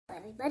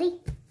everybody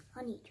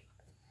on YouTube.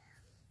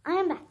 I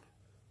am back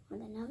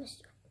with another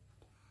story.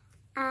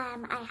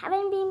 I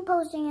haven't been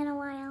posting in a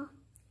while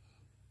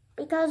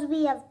because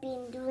we have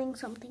been doing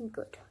something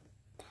good.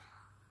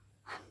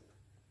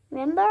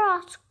 Remember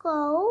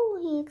Oscar?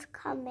 He's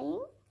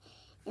coming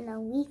in a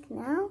week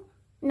now.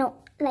 No,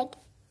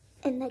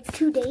 in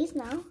 2 days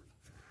now.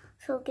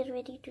 So get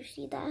ready to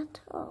see that.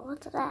 Oh,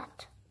 what's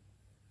that?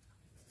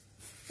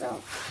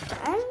 So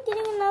I'm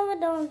getting another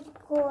dog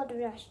called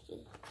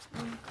Rusty.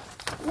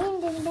 Me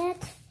and Dad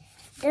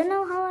don't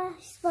know how I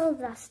spell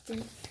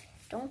Rusty.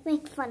 Don't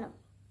make fun of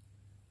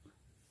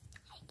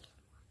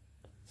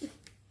me.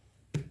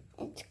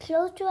 It's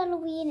close to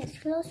Halloween. It's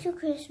close to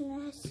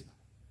Christmas.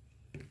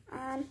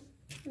 I'm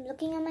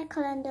looking at my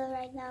calendar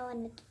right now,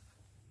 and it's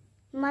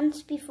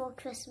months before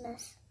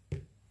Christmas.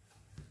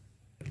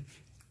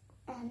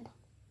 And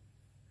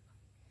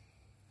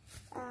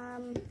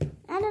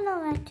I don't know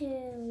what to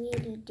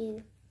really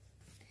do.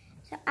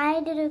 So I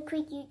did a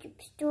quick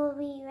YouTube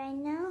story right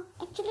now.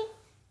 Actually,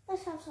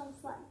 let's have some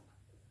fun.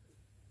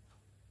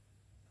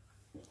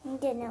 I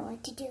didn't know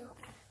what to do.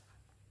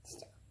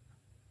 Still,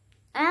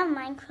 I have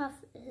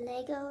Minecraft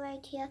Lego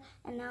right here,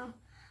 and now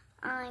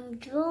I'm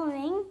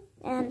drawing.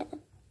 And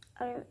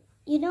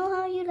you know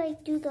how you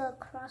do the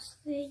cross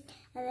thing,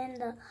 and then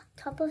the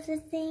top of the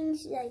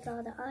things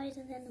are the eyes,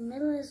 and then the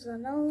middle is the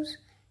nose.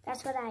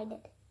 That's what I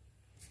did.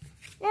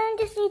 Now I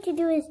just need to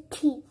do his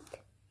teeth.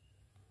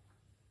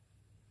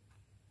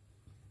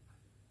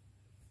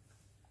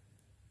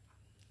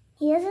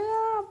 He is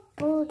a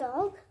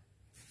bulldog.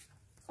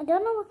 I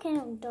don't know what kind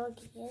of dog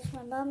he is.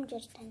 My mom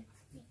just sent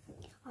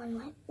me on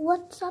my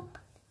WhatsApp.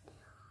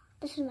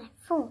 This is my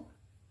phone.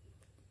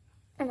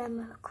 And I'm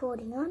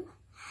recording on.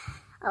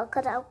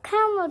 Because our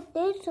camera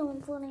did, so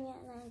I'm putting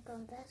it like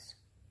on this.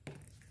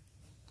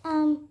 So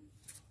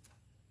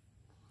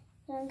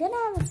I'm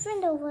gonna have a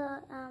friend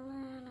over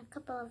in a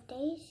couple of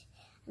days.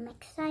 I'm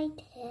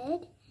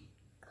excited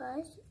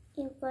because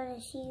you're gonna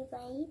see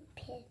my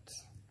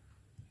pets.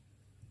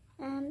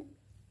 And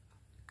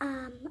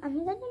I'm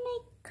gonna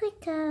make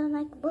quick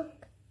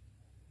book.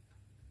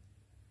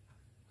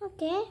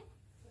 Okay.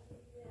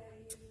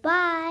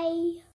 Bye.